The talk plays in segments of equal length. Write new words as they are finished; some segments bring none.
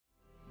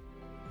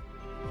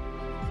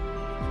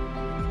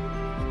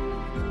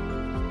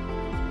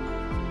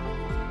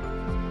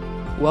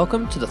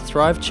Welcome to the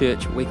Thrive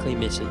Church weekly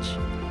message.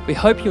 We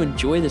hope you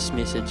enjoy this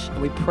message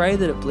and we pray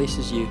that it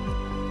blesses you.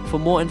 For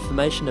more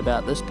information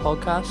about this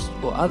podcast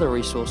or other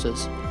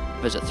resources,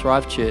 visit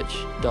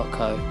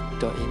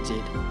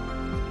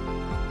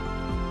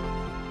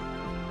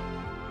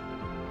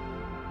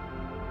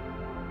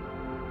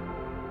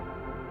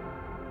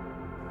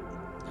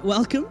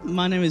Welcome,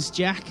 my name is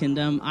Jack and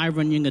I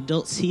run young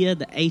adults here,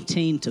 the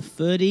 18 to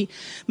 30.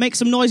 Make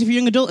some noise if you're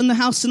a young adult in the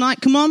house tonight,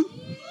 come on.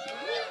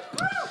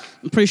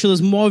 I'm pretty sure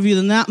there's more of you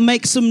than that.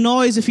 Make some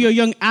noise if you're a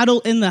young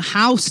adult in the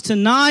house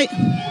tonight.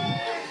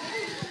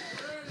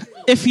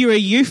 If you're a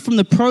youth from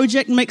the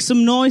project, make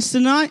some noise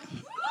tonight.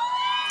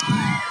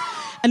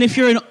 And if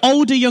you're an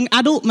older young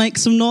adult, make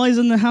some noise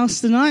in the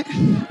house tonight.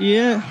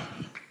 Yeah,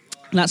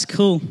 that's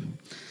cool.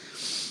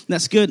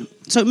 That's good.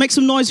 So make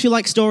some noise if you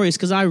like stories,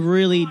 because I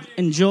really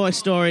enjoy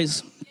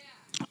stories.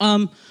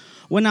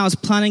 When I was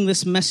planning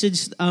this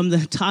message,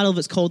 the title of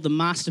it's called The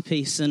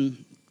Masterpiece,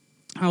 and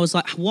I was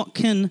like, what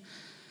can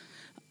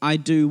I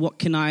do? What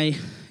can I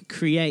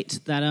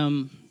create that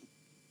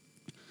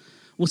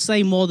will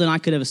say more than I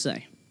could ever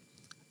say,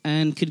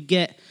 and could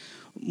get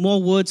more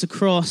words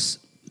across,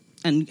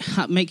 and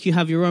make you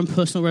have your own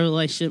personal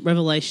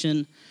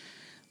revelation.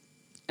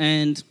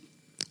 And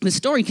the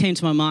story came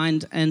to my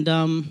mind, and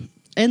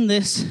in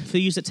this, for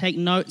you to take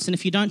notes, and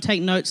if you don't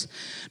take notes,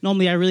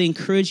 normally I really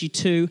encourage you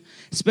to,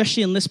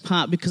 especially in this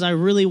part, because I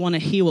really want to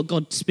hear what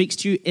God speaks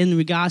to you in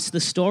regards to the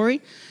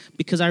story,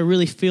 because I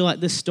really feel like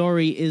this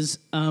story is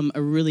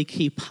a really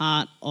key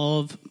part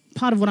of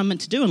what I'm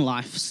meant to do in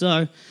life.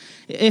 So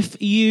if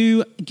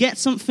you get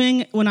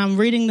something when I'm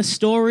reading the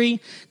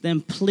story, then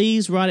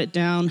please write it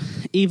down,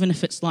 even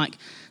if it's like,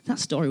 that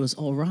story was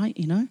all right,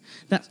 you know?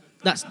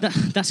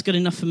 That's good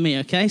enough for me,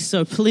 okay?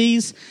 So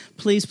please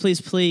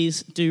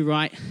do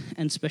write,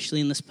 and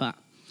especially in this part.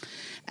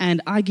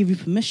 And I give you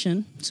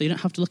permission, so you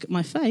don't have to look at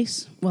my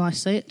face while I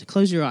say it, to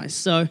close your eyes.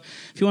 So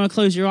if you want to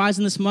close your eyes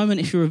in this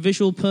moment, if you're a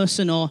visual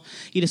person or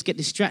you just get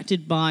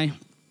distracted by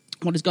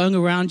what is going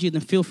around you,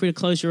 then feel free to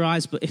close your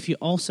eyes. But if you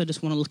also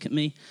just want to look at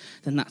me,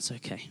 then that's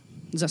okay.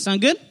 Does that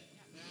sound good?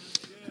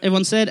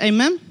 Everyone said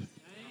amen?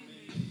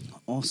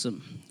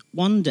 Awesome.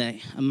 One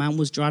day, a man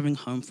was driving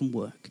home from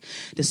work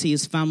to see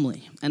his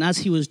family, and as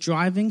he was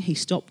driving, he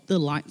stopped. The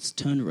lights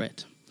turned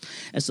red.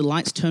 As the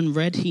lights turned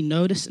red, he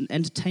noticed an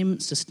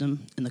entertainment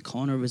system in the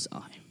corner of his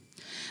eye.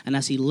 And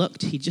as he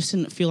looked, he just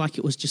didn't feel like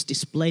it was just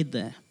displayed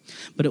there,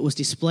 but it was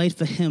displayed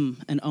for him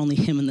and only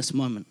him in this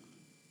moment.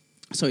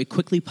 So he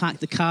quickly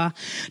parked the car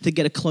to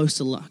get a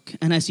closer look.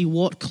 And as he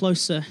walked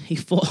closer, he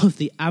thought of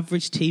the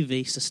average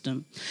TV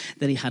system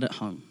that he had at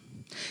home,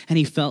 and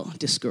he felt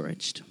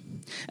discouraged.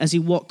 As he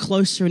walked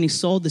closer and he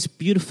saw this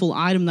beautiful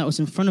item that was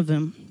in front of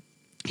him,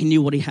 he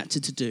knew what he had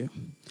to do.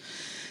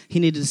 He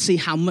needed to see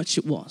how much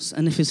it was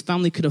and if his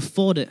family could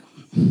afford it.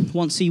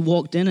 Once he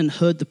walked in and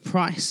heard the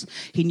price,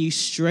 he knew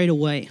straight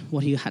away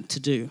what he had to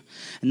do,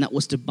 and that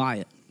was to buy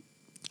it,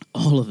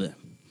 all of it.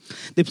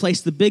 They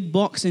placed the big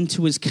box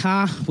into his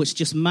car, which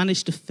just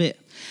managed to fit,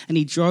 and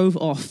he drove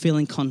off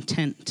feeling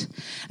content.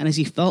 And as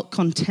he felt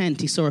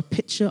content, he saw a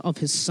picture of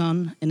his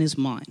son in his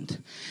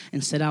mind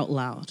and said out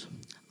loud,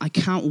 "I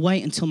can't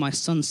wait until my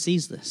son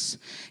sees this.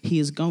 He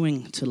is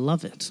going to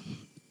love it."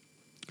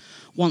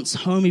 Once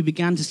home, he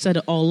began to set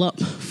it all up,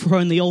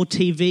 throwing the old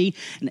TV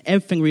and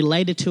everything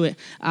related to it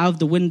out of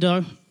the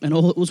window and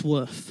all it was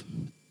worth.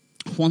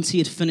 Once he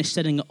had finished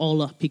setting it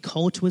all up, he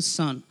called to his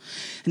son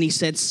and he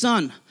said,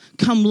 "Son,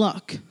 come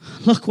look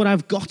what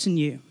I've gotten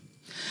you."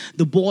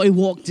 The boy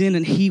walked in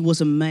and he was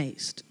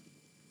amazed.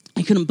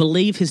 He couldn't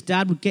believe his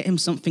dad would get him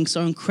something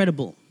so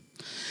incredible.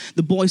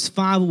 The boy's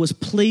father was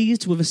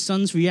pleased with his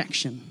son's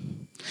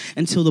reaction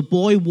until the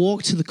boy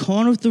walked to the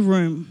corner of the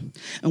room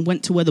and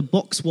went to where the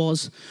box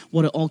was,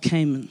 what it all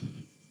came in.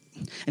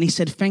 And he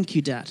said, "Thank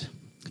you, Dad,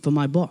 for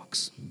my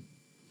box."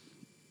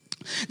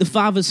 The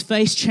father's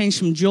face changed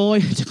from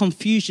joy to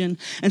confusion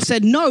and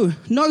said, No,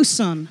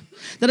 son,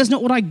 that is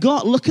not what I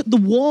got. Look at the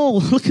wall.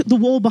 Look at the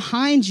wall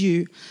behind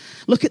you.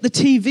 Look at the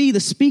TV,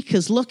 the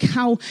speakers. Look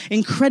how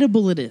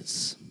incredible it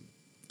is.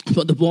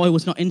 But the boy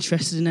was not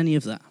interested in any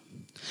of that.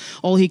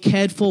 All he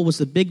cared for was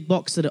the big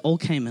box that it all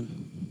came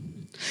in.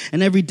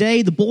 And every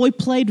day the boy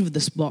played with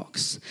this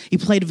box. He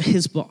played with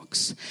his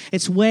box.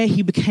 It's where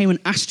he became an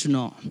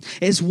astronaut.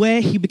 It's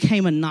where he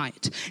became a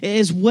knight. It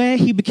is where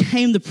he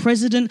became the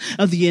president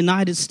of the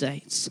United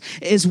States.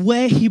 It is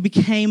where he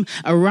became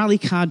a rally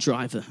car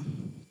driver.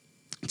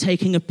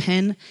 Taking a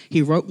pen,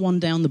 he wrote one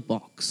down the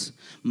box,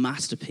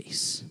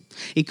 "Masterpiece."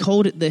 He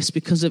called it this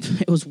because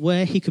it was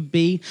where he could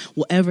be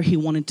whatever he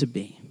wanted to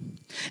be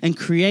and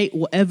create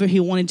whatever he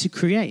wanted to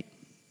create.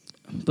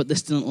 But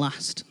this didn't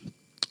last.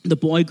 The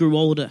boy grew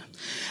older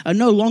and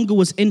no longer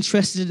was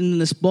interested in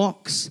this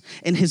box,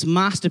 in his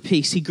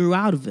masterpiece. He grew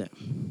out of it.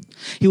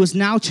 He was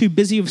now too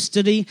busy with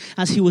study,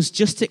 as he was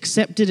just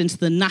accepted into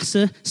the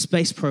NASA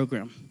space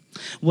program,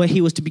 where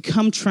he was to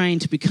become trained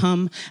to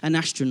become an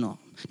astronaut,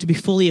 to be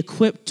fully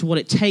equipped to what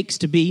it takes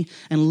to be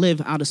and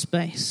live out of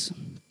space.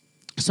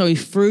 So he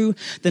threw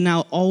the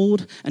now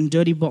old and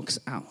dirty box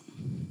out.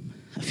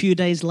 A few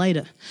days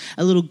later,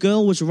 a little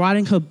girl was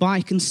riding her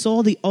bike and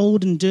saw the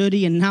old and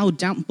dirty and now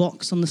damp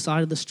box on the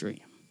side of the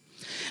street.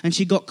 And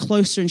she got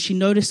closer and she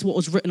noticed what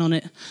was written on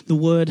it, the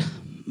word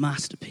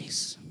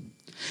masterpiece.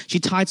 She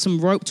tied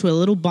some rope to a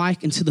little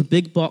bike into the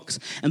big box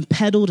and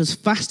pedaled as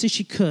fast as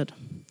she could,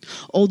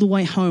 all the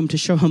way home to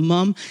show her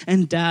mum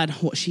and dad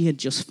what she had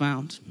just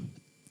found.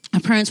 Her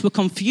parents were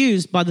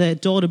confused by their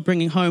daughter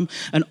bringing home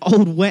an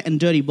old, wet and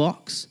dirty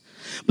box.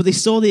 But they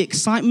saw the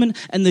excitement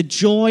and the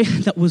joy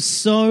that was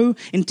so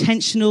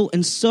intentional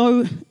and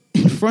so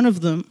in front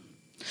of them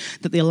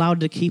that they allowed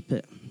her to keep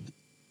it.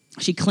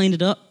 She cleaned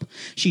it up.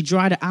 She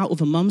dried it out with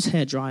her mum's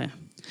hairdryer.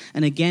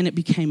 And again, it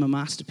became a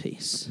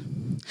masterpiece.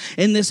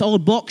 In this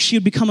old box, she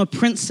would become a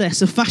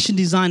princess, a fashion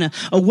designer,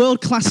 a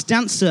world-class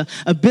dancer,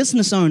 a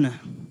business owner.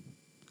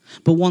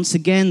 But once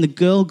again, the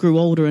girl grew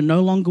older and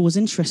no longer was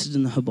interested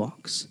in her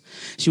box.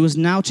 She was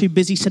now too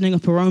busy setting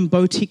up her own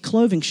boutique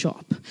clothing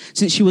shop.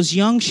 Since she was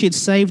young, she had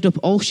saved up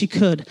all she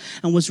could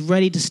and was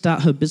ready to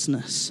start her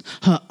business,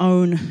 her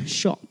own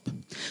shop.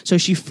 So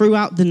she threw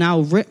out the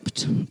now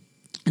ripped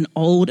and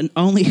old and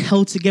only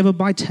held together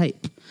by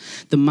tape,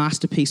 the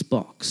masterpiece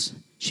box.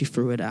 She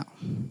threw it out.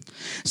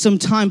 Some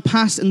time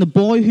passed and the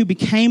boy who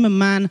became a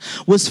man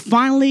was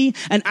finally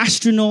an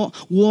astronaut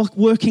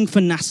working for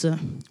NASA.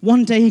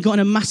 One day he got in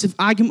a massive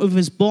argument with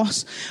his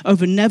boss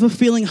over never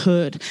feeling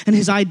heard and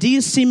his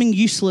ideas seeming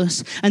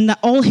useless and that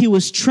all he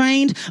was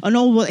trained and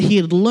all that he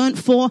had learnt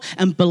for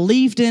and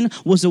believed in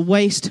was a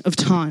waste of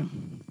time.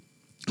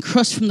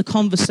 Crushed from the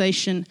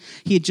conversation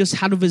he had just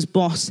had with his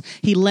boss,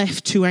 he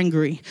left too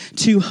angry,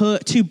 too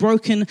hurt, too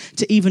broken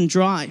to even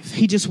drive.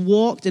 He just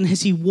walked, and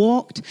as he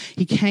walked,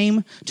 he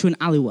came to an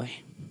alleyway,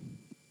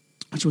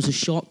 which was a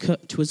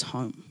shortcut to his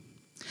home.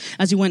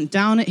 As he went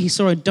down it, he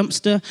saw a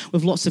dumpster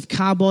with lots of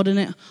cardboard in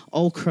it,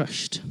 all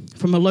crushed,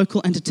 from a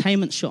local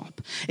entertainment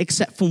shop,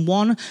 except for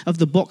one of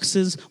the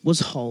boxes was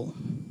whole.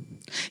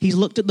 He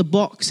looked at the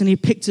box, and he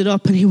picked it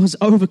up, and he was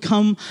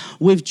overcome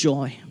with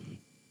joy.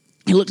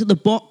 He looked at the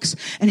box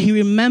and he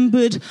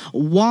remembered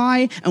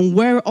why and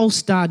where it all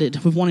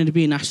started with wanting to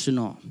be an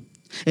astronaut.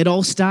 It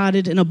all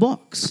started in a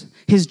box.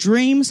 His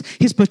dreams,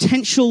 his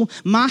potential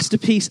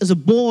masterpiece as a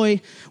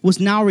boy was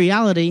now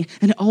reality,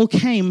 and it all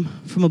came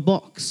from a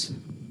box.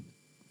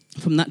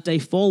 From that day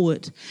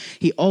forward,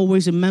 he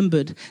always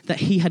remembered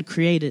that he had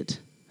created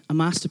a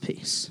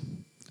masterpiece.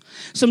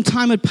 Some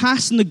time had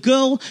passed and the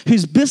girl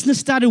whose business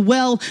started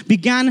well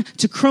began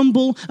to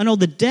crumble, and all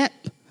the debt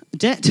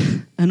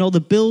and all the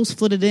bills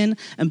flooded in,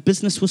 and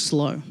business was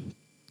slow.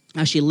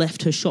 As she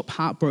left her shop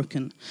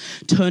heartbroken,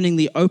 turning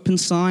the open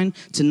sign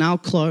to now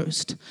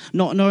closed,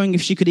 not knowing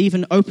if she could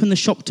even open the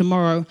shop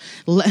tomorrow,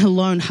 let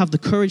alone have the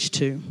courage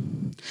to.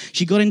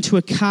 She got into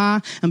a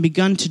car and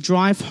began to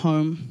drive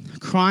home,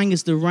 crying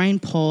as the rain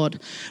poured,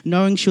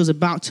 knowing she was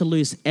about to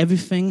lose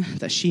everything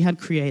that she had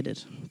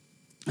created.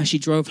 As she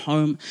drove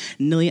home,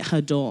 nearly at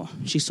her door,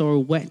 she saw a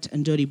wet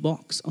and dirty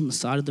box on the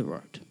side of the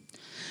road.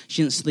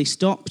 She instantly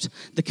stopped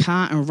the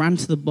car and ran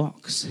to the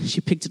box.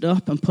 She picked it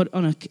up and put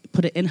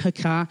it in her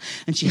car,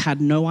 and she had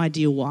no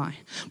idea why.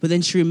 But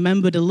then she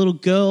remembered a little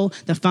girl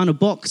that found a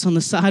box on the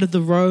side of the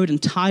road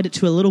and tied it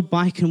to a little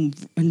bike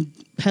and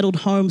pedaled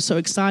home, so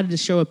excited to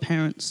show her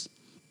parents.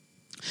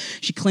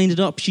 She cleaned it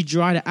up, she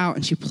dried it out,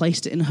 and she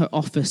placed it in her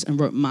office and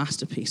wrote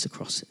masterpiece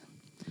across it.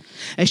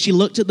 As she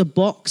looked at the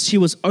box, she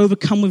was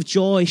overcome with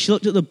joy. She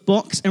looked at the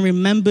box and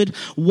remembered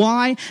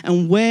why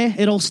and where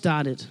it all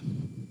started.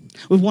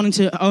 With wanting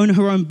to own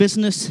her own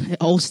business, it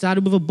all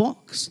started with a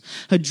box.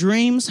 Her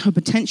dreams, her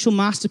potential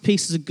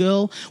masterpiece as a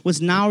girl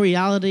was now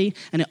reality,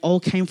 and it all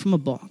came from a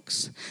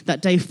box.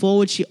 That day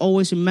forward, she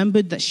always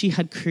remembered that she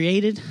had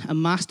created a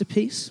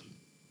masterpiece,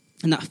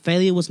 and that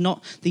failure was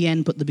not the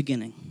end but the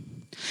beginning.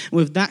 And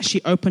with that,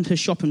 she opened her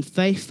shop in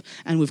faith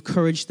and with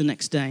courage the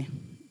next day.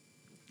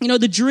 You know,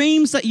 the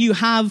dreams that you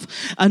have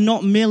are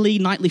not merely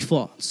nightly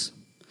thoughts.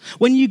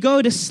 When you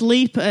go to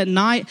sleep at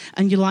night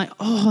and you're like,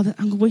 oh,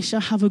 I wish I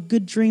have a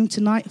good dream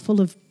tonight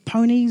full of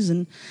ponies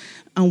and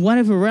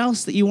whatever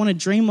else that you want to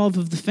dream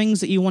of the things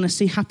that you want to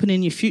see happen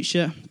in your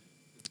future,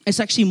 it's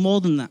actually more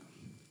than that.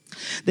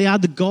 They are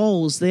the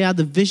goals, they are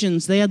the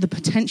visions, they are the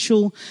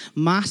potential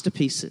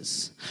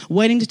masterpieces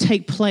waiting to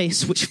take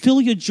place, which fill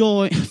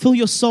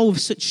your soul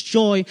with such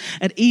joy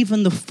at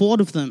even the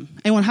thought of them.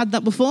 Anyone had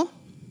that before?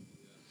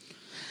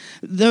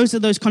 Those are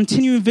those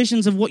continuing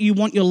visions of what you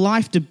want your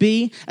life to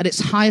be at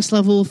its highest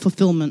level of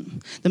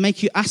fulfillment that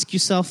make you ask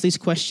yourself these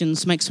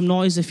questions. Make some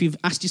noise if you've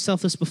asked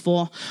yourself this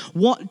before.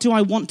 What do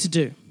I want to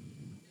do?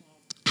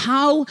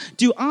 How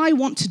do I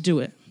want to do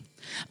it?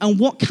 And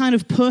what kind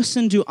of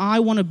person do I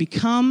want to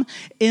become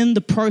in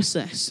the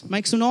process?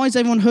 Make some noise.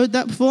 Everyone heard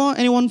that before?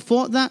 Anyone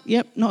thought that?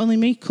 Yep, not only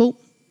me. Cool.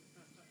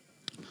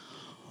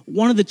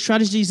 One of the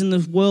tragedies in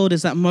the world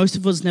is that most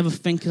of us never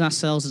think of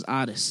ourselves as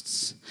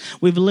artists.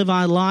 We live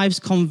our lives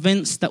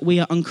convinced that we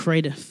are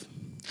uncreative.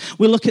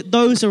 We look at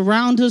those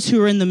around us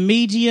who are in the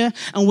media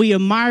and we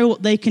admire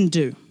what they can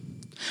do.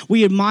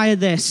 We admire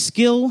their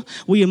skill.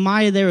 We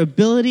admire their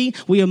ability.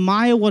 We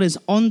admire what is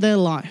on their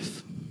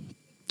life.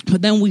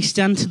 But then we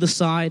stand to the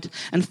side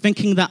and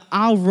thinking that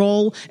our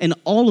role in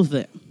all of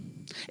it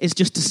is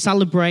just to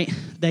celebrate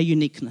their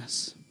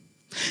uniqueness,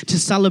 to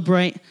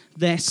celebrate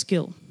their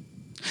skill,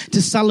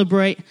 to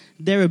celebrate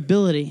their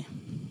ability.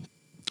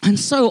 And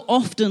so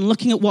often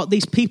looking at what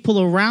these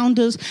people around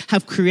us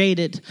have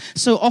created,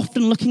 so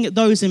often looking at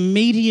those in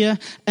media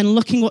and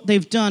looking what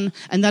they've done,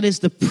 and that is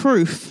the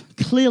proof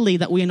clearly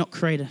that we are not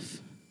creative.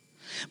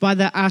 By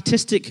their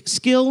artistic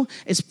skill,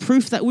 it's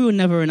proof that we were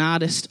never an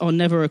artist or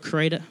never a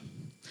creator.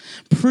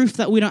 Proof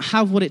that we don't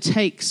have what it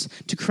takes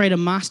to create a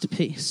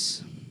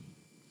masterpiece.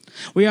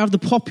 We have the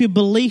popular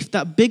belief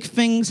that big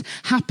things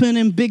happen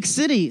in big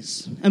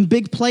cities and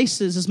big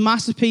places, as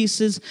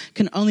masterpieces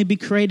can only be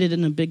created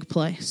in a big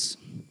place.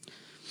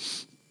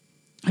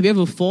 Have you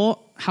ever thought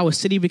how a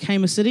city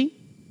became a city?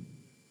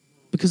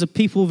 Because of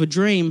people with a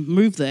dream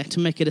moved there to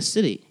make it a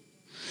city.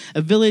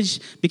 A village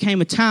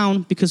became a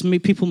town because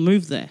people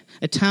moved there.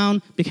 A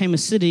town became a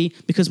city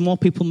because more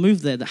people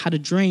moved there that had a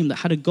dream, that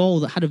had a goal,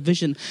 that had a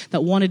vision,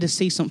 that wanted to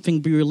see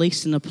something be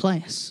released in a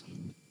place.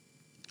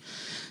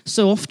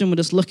 So often we're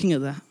just looking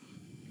at that.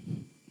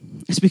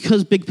 It's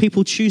because big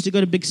people choose to go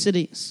to big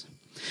cities.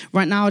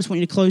 Right now, I just want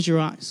you to close your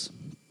eyes.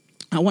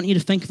 I want you to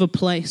think of a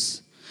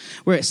place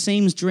where it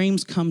seems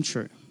dreams come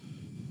true.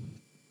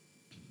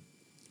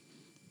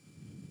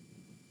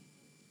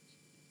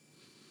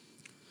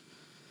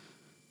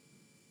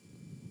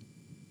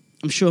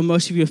 I'm sure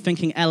most of you are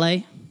thinking LA,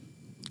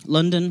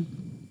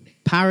 London,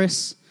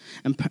 Paris,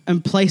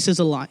 and places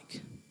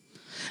alike.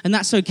 And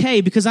that's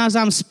okay, because as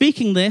I'm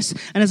speaking this,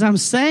 and as I'm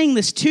saying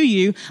this to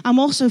you, I'm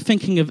also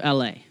thinking of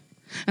LA,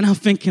 and I'm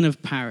thinking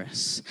of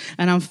Paris,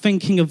 and I'm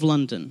thinking of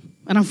London,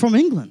 and I'm from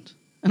England,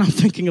 and I'm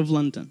thinking of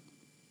London.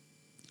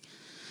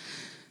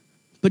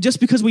 But just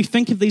because we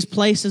think of these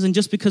places, and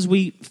just because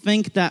we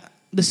think that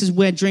this is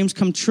where dreams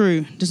come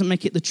true, doesn't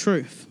make it the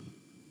truth.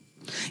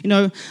 You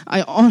know,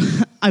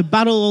 I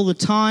battle all the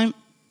time.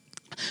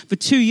 For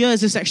 2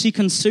 years, this actually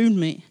consumed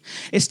me.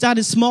 It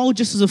started small,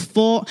 just as a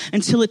thought,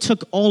 until it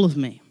took all of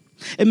me.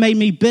 It made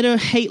me bitter,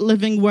 hate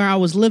living where I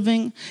was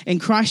living, in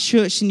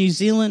Christchurch in New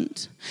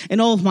Zealand, in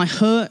all of my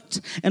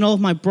hurt, and all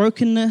of my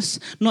brokenness,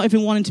 not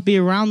even wanting to be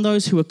around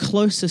those who were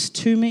closest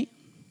to me.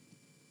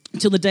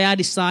 Until the day I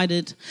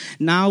decided,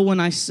 now when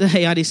I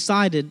say I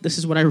decided, this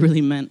is what I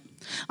really meant.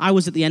 I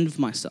was at the end of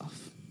myself.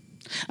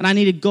 And I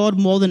needed God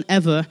more than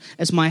ever,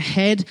 as my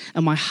head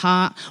and my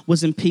heart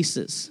was in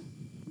pieces.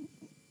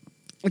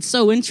 It's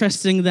so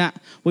interesting that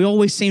we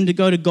always seem to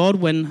go to God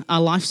when our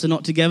lives are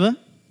not together,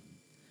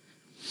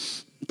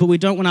 but we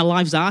don't when our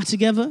lives are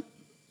together.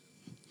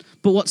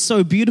 But what's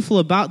so beautiful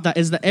about that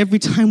is that every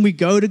time we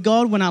go to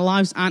God when our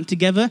lives aren't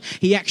together,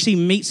 He actually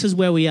meets us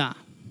where we are.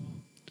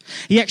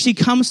 He actually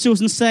comes to us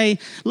and say,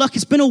 look,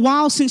 it's been a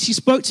while since you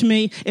spoke to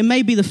me. It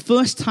may be the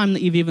first time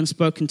that you've even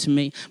spoken to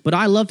me, but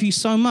I love you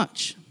so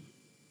much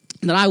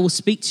that I will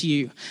speak to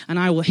you, and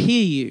I will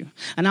hear you,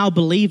 and I'll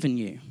believe in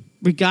you,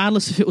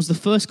 regardless if it was the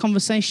first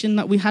conversation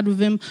that we had with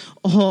Him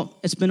or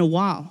it's been a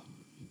while.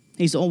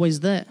 He's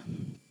always there.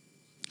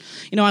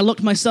 You know, I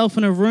locked myself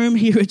in a room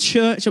here at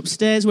church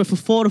upstairs where for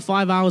 4 to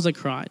 5 hours I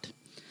cried,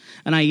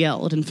 and I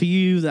yelled. And for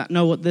you that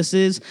know what this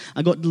is,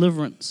 I got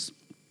deliverance.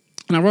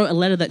 And I wrote a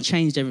letter that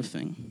changed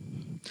everything.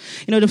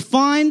 You know, to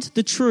find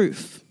the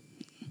truth,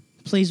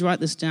 please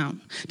write this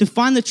down. To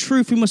find the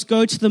truth, we must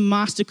go to the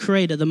master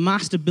creator, the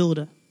master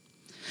builder,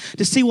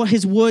 to see what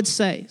His word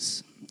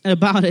says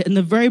about it. In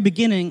the very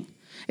beginning,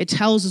 it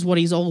tells us what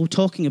He's all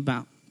talking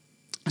about.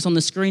 It's on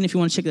the screen if you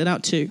want to check that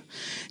out too.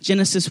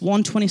 Genesis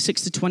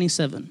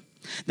 1:26-27.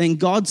 Then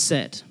God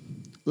said,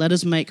 let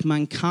us make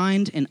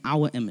mankind in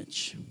our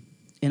image,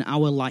 in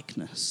our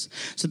likeness,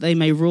 so they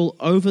may rule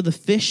over the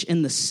fish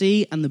in the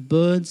sea and the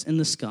birds in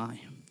the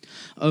sky,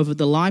 over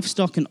the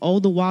livestock and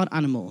all the wild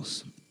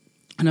animals,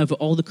 and over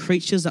all the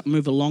creatures that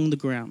move along the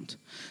ground.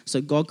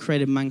 So God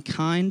created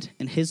mankind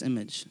in His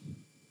image.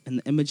 In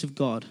the image of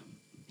God,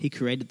 He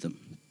created them.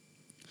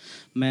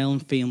 Male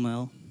and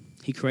female,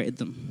 He created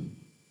them.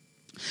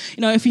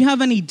 You know, if you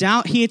have any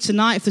doubt here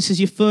tonight, if this is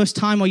your first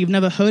time or you've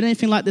never heard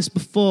anything like this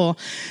before,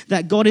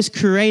 that God is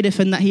creative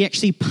and that He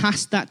actually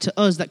passed that to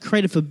us, that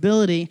creative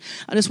ability,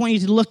 I just want you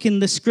to look in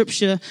the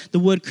scripture, the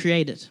word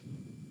created.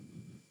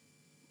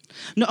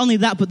 Not only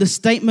that, but the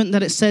statement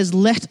that it says,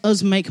 let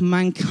us make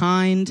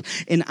mankind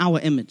in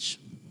our image.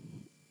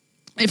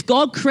 If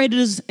God created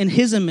us in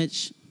His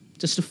image,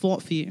 just a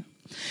thought for you,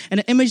 an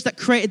image that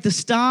created the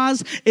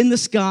stars in the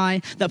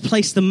sky, that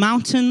placed the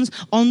mountains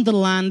on the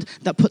land,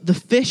 that put the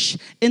fish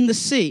in the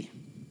sea,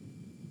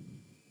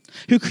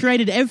 who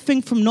created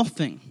everything from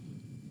nothing.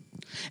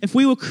 If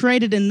we were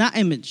created in that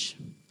image,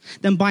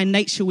 then by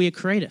nature we are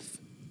creative.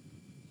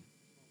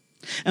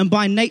 And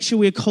by nature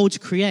we are called to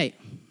create.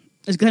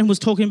 As Glenn was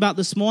talking about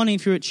this morning,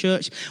 if you're at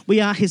church,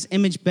 we are His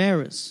image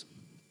bearers.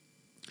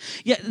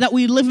 Yet that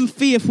we live in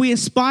fear, if we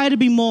aspire to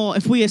be more,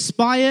 if we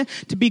aspire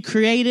to be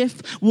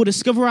creative, we'll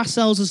discover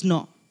ourselves as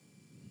not.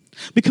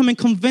 Becoming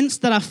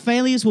convinced that our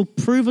failures will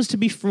prove us to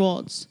be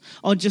frauds,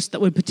 or just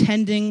that we're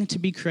pretending to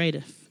be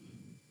creative.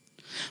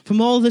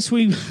 From all this,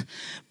 we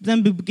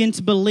then begin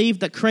to believe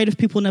that creative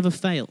people never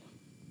fail,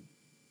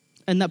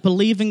 and that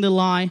believing the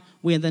lie,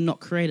 we are then not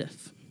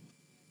creative.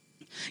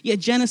 Yet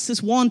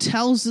Genesis 1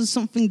 tells us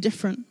something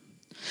different.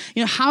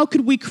 How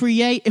could we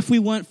create if we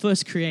weren't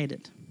first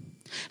created?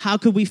 How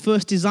could we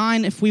first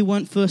design if we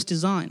weren't first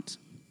designed?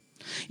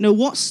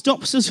 What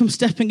stops us from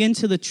stepping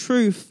into the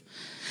truth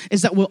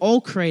is that we're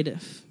all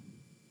creative.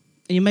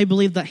 And you may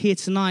believe that here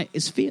tonight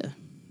is fear.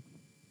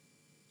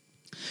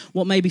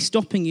 What may be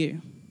stopping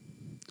you?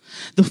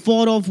 The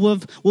thought of,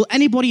 will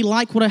anybody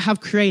like what I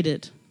have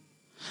created?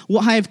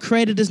 What I have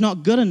created is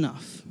not good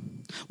enough.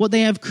 What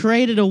they have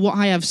created or what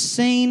I have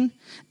seen,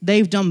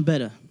 they've done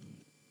better.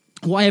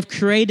 What I have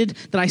created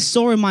that I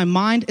saw in my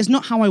mind is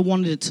not how I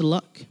wanted it to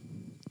look.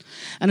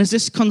 And as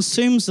this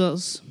consumes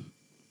us,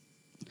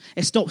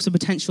 it stops a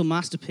potential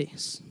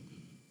masterpiece.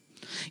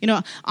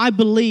 I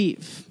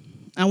believe,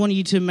 I want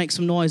you to make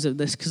some noise of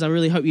this because I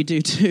really hope you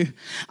do too.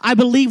 I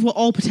believe we're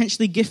all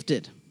potentially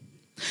gifted.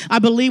 I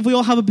believe we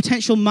all have a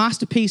potential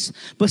masterpiece,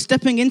 but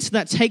stepping into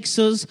that takes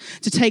us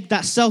to take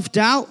that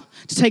self-doubt,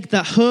 to take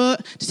that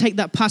hurt, to take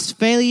that past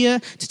failure,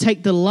 to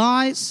take the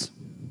lies,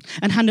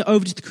 and hand it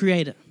over to the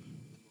Creator,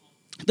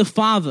 the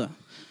Father,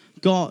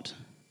 God.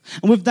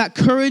 And with that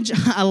courage,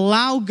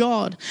 allow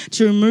God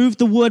to remove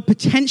the word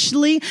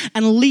potentially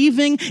and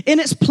leaving in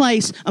its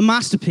place a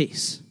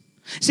masterpiece.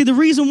 See, the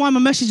reason why my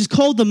message is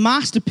called the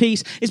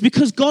masterpiece is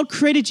because God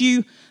created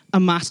you a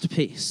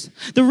masterpiece.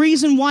 The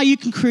reason why you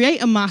can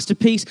create a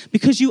masterpiece,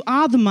 because you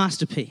are the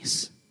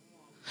masterpiece.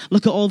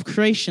 Look at all of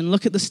creation.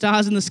 Look at the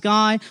stars in the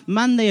sky.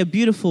 Man, they are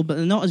beautiful, but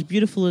they're not as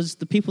beautiful as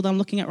the people that I'm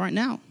looking at right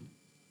now.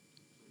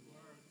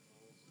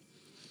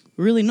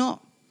 Really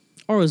not.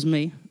 Or as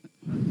me.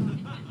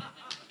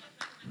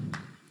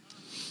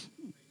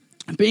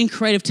 Being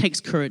creative takes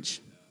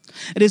courage.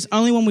 It is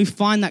only when we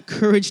find that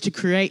courage to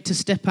create, to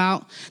step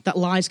out, that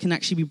lies can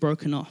actually be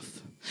broken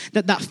off.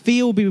 That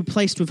fear will be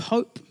replaced with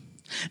hope,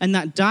 and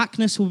that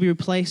darkness will be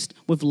replaced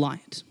with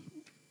light.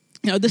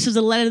 This is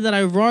a letter that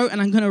I wrote,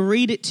 and I'm going to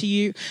read it to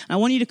you. And I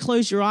want you to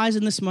close your eyes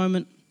in this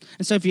moment.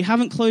 And so if you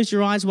haven't closed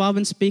your eyes while I've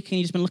been speaking,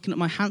 you've just been looking at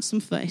my handsome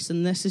face,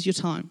 and this is your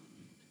time.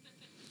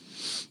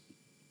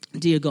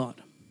 Dear God,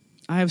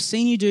 I have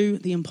seen you do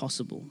the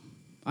impossible.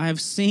 I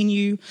have seen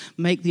you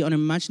make the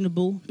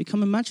unimaginable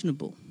become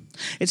imaginable.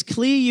 It's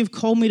clear you've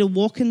called me to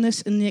walk in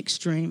this in the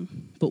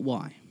extreme, but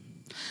why?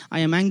 I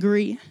am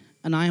angry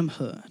and I am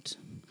hurt.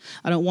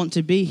 I don't want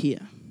to be here.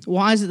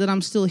 Why is it that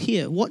I'm still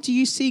here? What do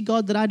you see,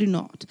 God, that I do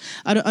not?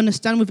 I don't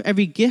understand with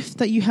every gift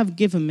that you have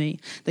given me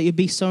that you'd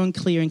be so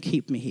unclear and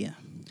keep me here.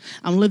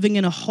 I'm living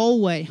in a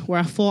whole way where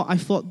I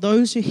thought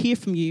those who hear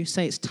from you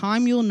say it's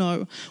time you'll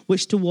know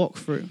which to walk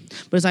through.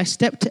 But as I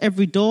step to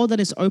every door that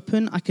is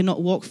open, I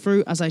cannot walk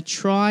through. As I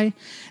try,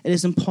 it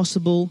is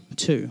impossible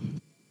to.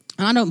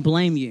 And I don't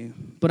blame you,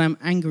 but I'm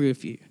angry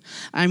with you.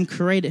 I am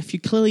creative. You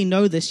clearly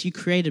know this. You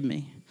created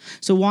me.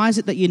 So why is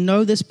it that you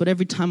know this, but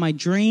every time I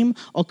dream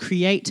or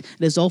create,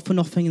 it is all for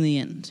nothing in the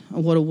end?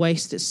 And what a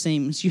waste it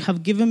seems. You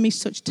have given me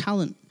such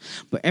talent,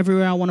 but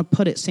everywhere I want to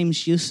put it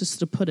seems useless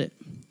to put it.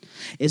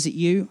 Is it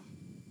you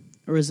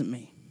or is it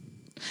me?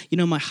 You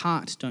know my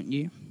heart, don't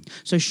you?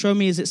 So show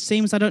me as it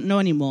seems I don't know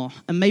anymore.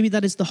 And maybe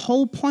that is the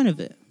whole point of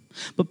it.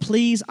 But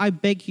please, I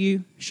beg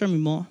you, show me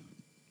more.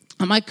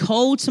 Am I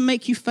called to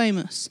make you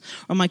famous?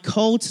 Or am I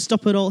called to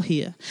stop it all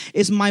here?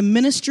 Is my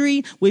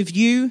ministry with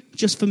you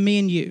just for me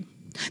and you?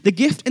 The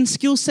gift and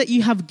skill set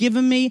you have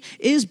given me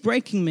is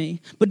breaking me.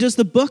 But does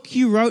the book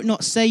you wrote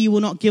not say you will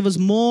not give us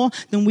more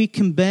than we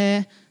can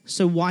bear?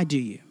 So why do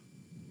you?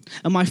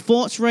 And my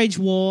thoughts rage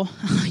war.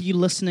 Are you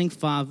listening,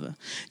 Father?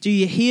 Do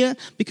you hear?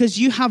 Because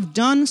you have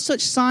done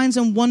such signs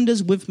and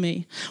wonders with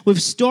me,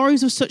 with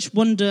stories of such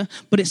wonder,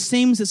 but it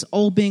seems it's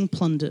all being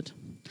plundered.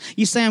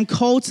 You say I'm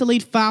called to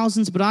lead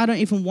thousands, but I don't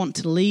even want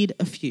to lead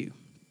a few.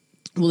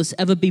 Will this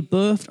ever be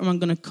birthed, or am I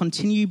going to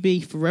continue to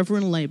be forever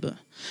in labor,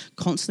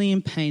 constantly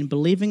in pain,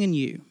 believing in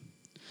you?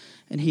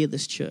 And hear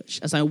this, church,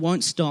 as I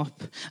won't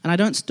stop, and I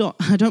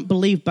don't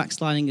believe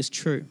backsliding is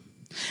true.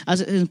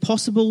 As it is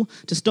impossible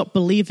to stop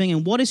believing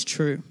in what is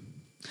true,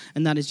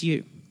 and that is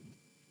you.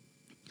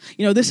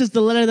 This is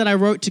the letter that I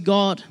wrote to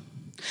God.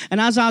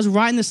 And as I was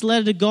writing this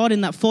letter to God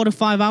in that 4 to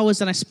 5 hours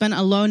that I spent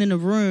alone in a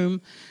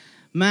room,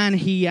 man,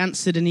 he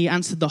answered, and he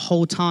answered the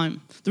whole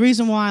time. The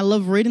reason why I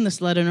love reading this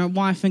letter and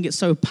why I think it's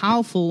so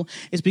powerful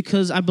is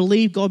because I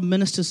believe God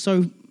ministers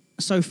so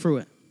through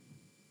it.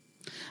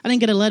 I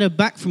didn't get a letter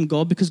back from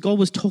God because God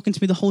was talking to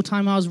me the whole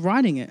time I was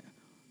writing it,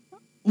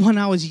 when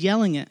I was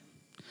yelling it.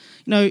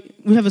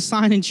 We have a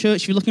sign in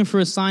church. If you're looking for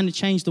a sign to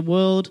change the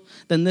world,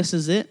 then this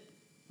is it.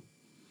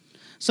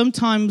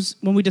 Sometimes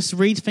when we just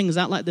read things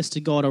out like this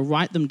to God or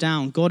write them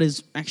down, God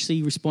is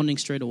actually responding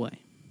straight away.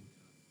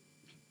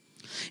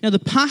 The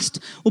past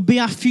will be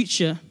our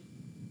future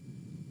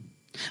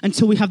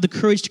until we have the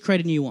courage to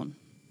create a new one.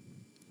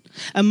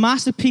 And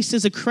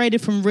masterpieces are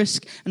created from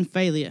risk and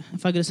failure.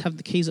 If I could just have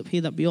the keys up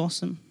here, that'd be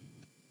awesome.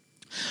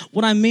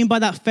 What I mean by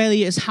that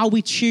failure is how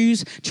we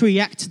choose to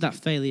react to that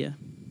failure.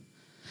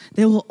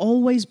 There will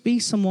always be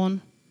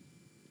someone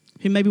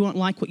who maybe won't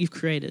like what you've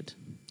created.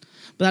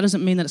 But that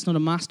doesn't mean that it's not a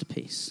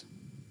masterpiece.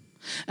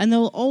 And there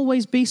will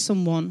always be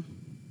someone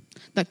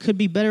that could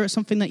be better at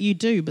something that you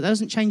do, but that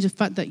doesn't change the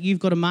fact that you've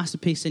got a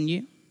masterpiece in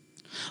you,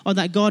 or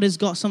that God has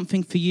got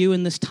something for you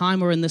in this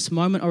time or in this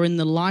moment or in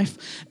the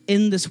life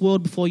in this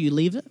world before you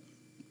leave it.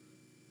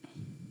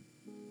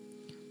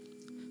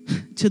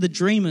 To the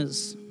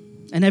dreamers,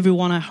 and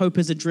everyone I hope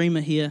is a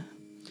dreamer here,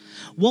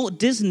 Walt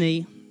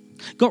Disney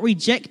got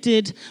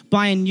rejected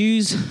by a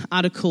news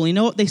article. You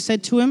know what they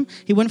said to him?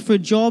 He went for a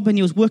job and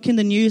he was working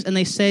the news, and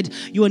they said,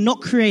 "You are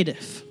not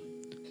creative.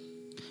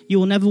 You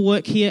will never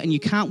work here, and you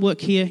can't work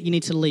here. You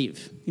need to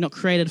leave. You're not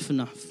creative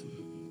enough."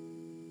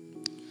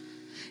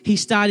 He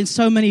started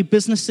so many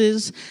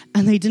businesses,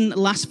 and they didn't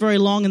last very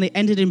long, and they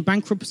ended in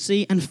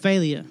bankruptcy and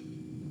failure.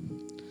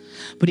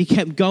 But he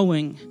kept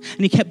going, and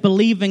he kept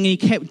believing, and he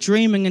kept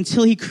dreaming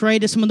until he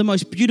created some of the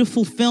most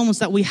beautiful films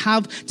that we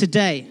have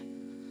today.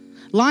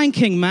 Lion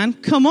King, man,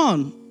 come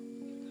on.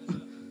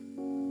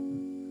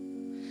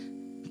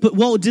 But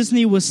Walt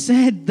Disney was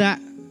said that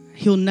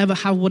he'll never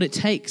have what it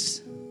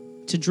takes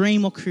to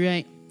dream or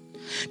create.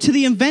 To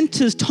the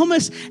inventors,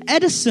 Thomas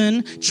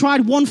Edison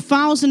tried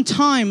 1,000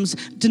 times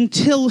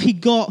until he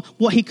got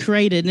what he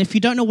created. And if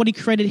you don't know what he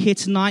created here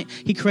tonight,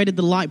 he created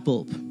the light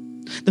bulb,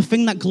 the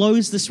thing that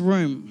glows this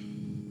room.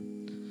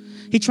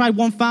 He tried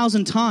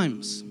 1,000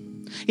 times.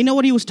 You know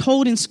what he was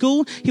told in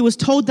school? He was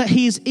told that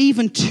he is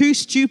even too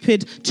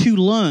stupid to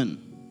learn.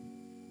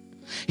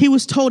 He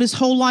was told his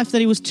whole life that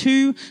he was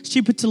too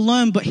stupid to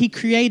learn, but he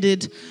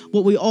created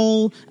what we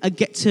all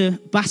get to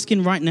bask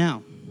in right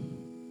now.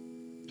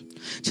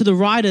 To the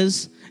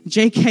writers,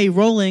 J.K.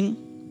 Rowling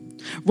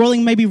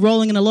may be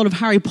rolling in a lot of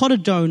Harry Potter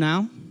dough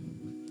now.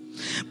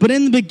 But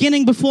in the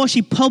beginning, before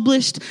she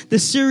published the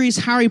series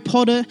Harry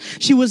Potter,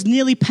 she was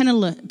nearly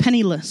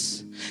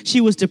penniless.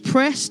 She was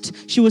depressed,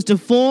 she was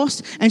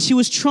divorced, and she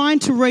was trying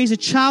to raise a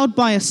child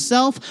by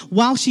herself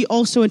while she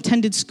also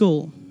attended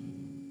school.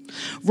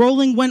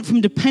 Rowling went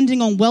from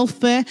depending on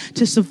welfare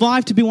to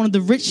survive to be one of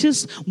the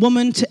richest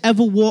women to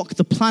ever walk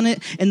the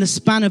planet in the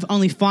span of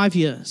only 5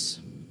 years.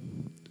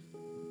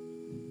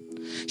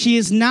 She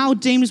is now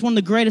deemed as one of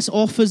the greatest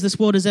authors this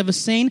world has ever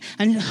seen,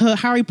 and her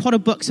Harry Potter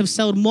books have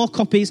sold more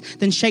copies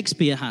than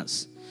Shakespeare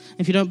has.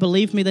 If you don't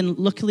believe me, then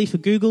luckily for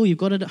Google, you've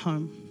got it at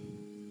home.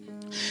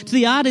 To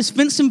the artist,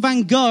 Vincent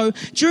van Gogh,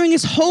 during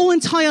his whole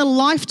entire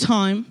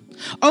lifetime,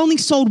 only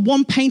sold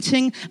one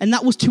painting, and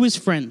that was to his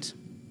friend.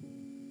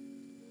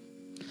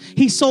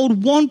 He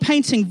sold one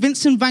painting.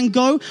 Vincent van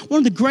Gogh, one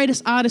of the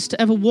greatest artists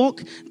to ever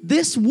walk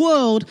this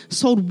world,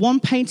 sold one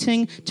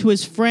painting to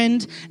his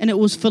friend, and it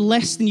was for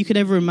less than you could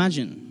ever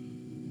imagine.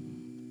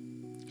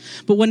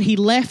 But when he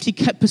left, he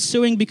kept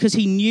pursuing because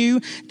he knew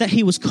that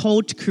he was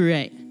called to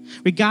create,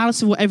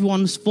 regardless of what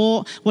everyone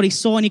thought, what he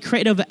saw, and he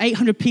created over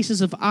 800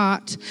 pieces of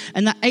art,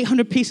 and that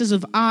 800 pieces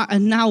of art are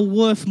now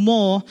worth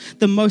more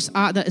than most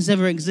art that has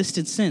ever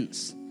existed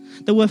since.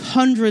 They're worth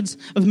hundreds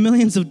of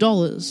millions of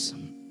dollars.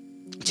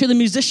 To the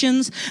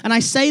musicians, and I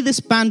say this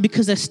band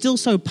because they're still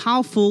so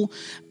powerful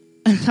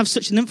and have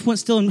such an influence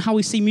still in how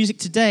we see music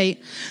today,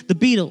 the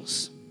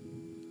Beatles.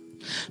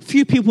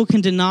 Few people can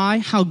deny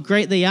how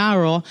great they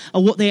are or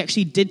what they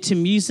actually did to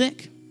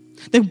music.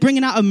 They're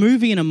bringing out a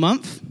movie in a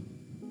month.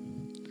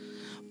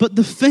 But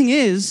the thing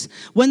is,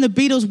 when the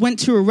Beatles went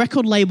to a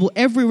record label,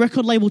 every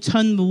record label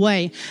turned them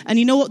away. And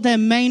you know what their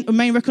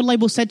main record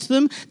label said to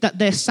them? That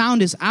their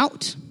sound is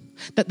out,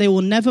 that they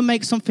will never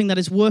make something that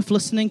is worth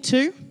listening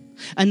to,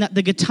 and that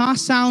the guitar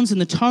sounds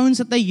and the tones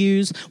that they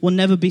use will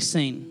never be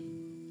seen.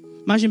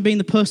 Imagine being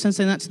the person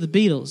saying that to the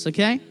Beatles,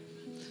 okay?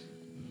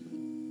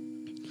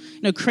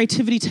 You know,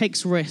 creativity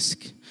takes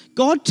risk.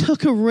 God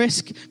took a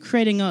risk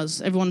creating us.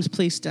 Everyone,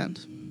 please stand.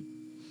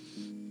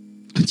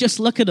 Just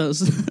look at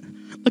us.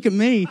 Look at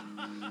me.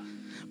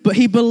 But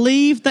he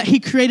believed that he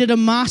created a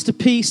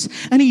masterpiece,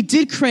 and he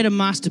did create a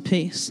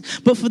masterpiece.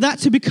 But for that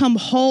to become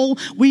whole,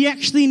 we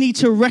actually need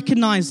to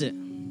recognize it.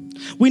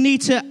 We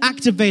need to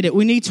activate it.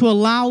 We need to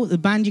allow, the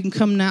band, you can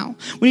come now.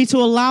 We need to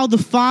allow the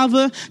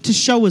Father to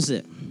show us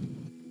it.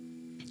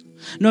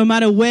 No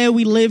matter where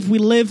we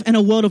live in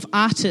a world of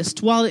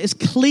artists. While it is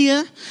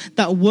clear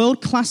that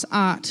world-class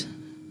art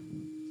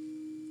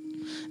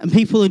and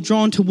people are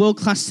drawn to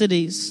world-class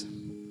cities,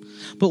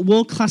 but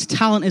world-class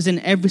talent is in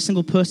every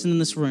single person in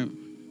this room.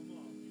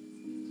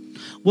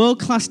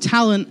 World-class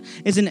talent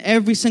is in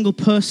every single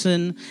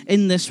person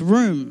in this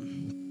room.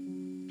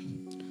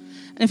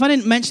 And if I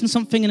didn't mention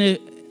something in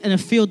a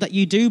field that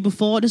you do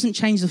before, it doesn't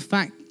change the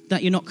fact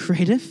that you're not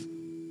creative.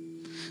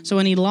 So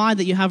any lie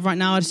that you have right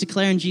now, I just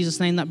declare in Jesus'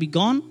 name that be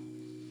gone.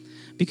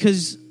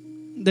 Because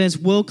there's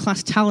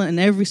world-class talent in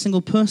every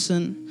single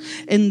person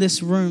in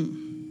this room.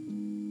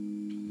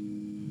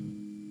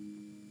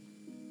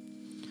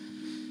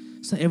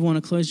 So everyone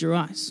will close your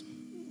eyes.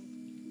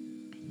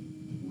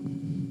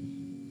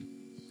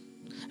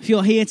 If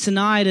you're here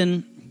tonight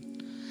and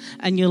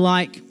you're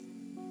like,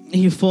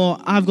 you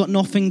thought, I've got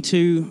nothing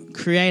to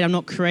create, I'm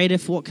not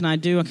creative, what can I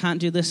do? I can't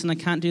do this and I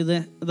can't do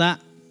that.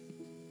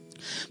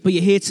 But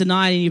you're here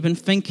tonight and you've been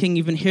thinking,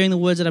 you've been hearing the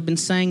words that I've been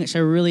saying, which I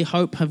really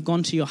hope have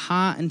gone to your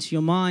heart and to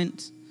your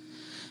mind.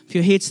 If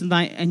you're here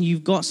tonight and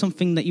you've got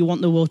something that you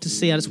want the world to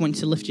see, I just want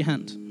you to lift your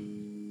hand.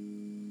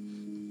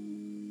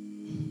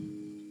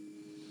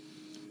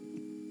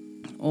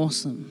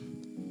 Awesome.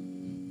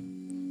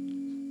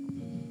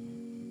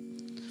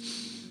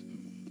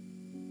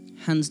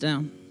 Hands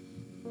down.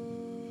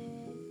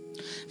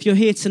 If you're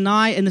here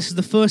tonight and this is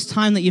the first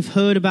time that you've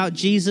heard about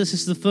Jesus,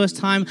 this is the first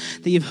time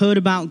that you've heard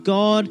about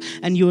God,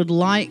 and you would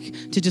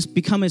like to just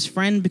become his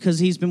friend because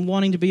he's been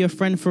wanting to be your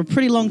friend for a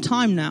pretty long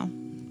time now,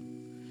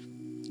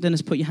 then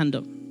just put your hand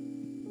up.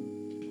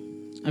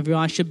 Every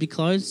eye should be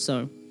closed,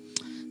 so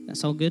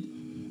that's all good.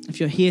 If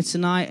you're here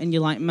tonight and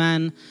you're like,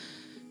 man,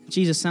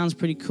 Jesus sounds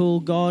pretty cool,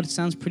 God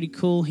sounds pretty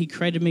cool, he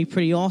created me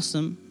pretty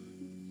awesome,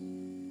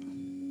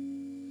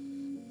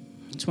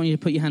 I just want you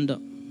to put your hand up.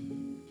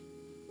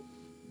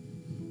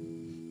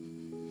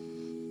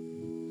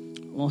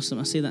 Awesome,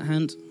 I see that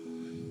hand.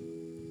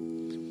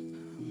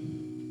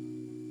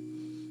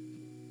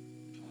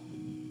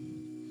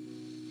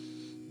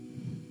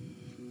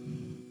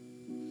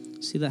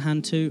 See that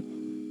hand too.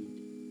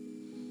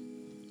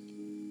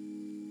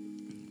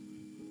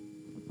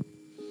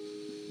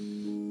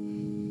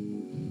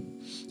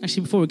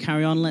 Actually, before we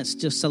carry on, let's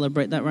just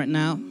celebrate that right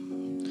now.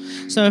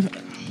 So,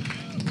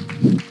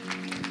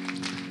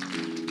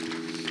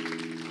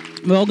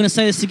 we're all going to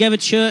say this together,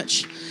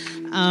 church.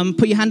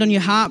 Put your hand on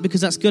your heart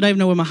because that's good. I even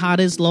know where my heart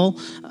is, lol.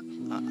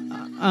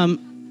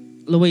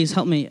 Louise,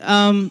 help me.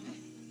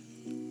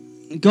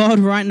 God,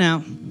 right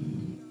now,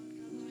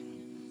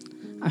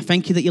 I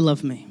thank you that you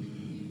love me.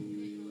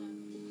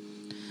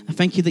 I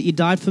thank you that you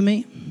died for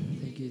me.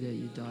 Thank you that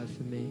you died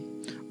for me.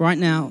 Right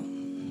now,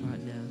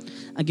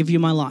 I give you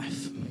my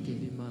life. I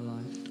give you my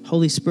life.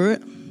 Holy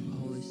Spirit,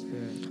 Holy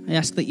Spirit, I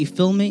ask that you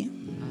fill me.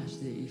 I ask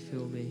that you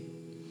fill me.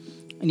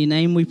 In your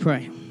name we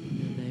pray.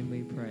 In your name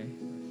we pray.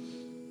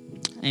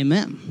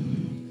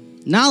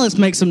 Amen. Now let's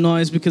make some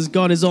noise because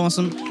God is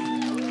awesome.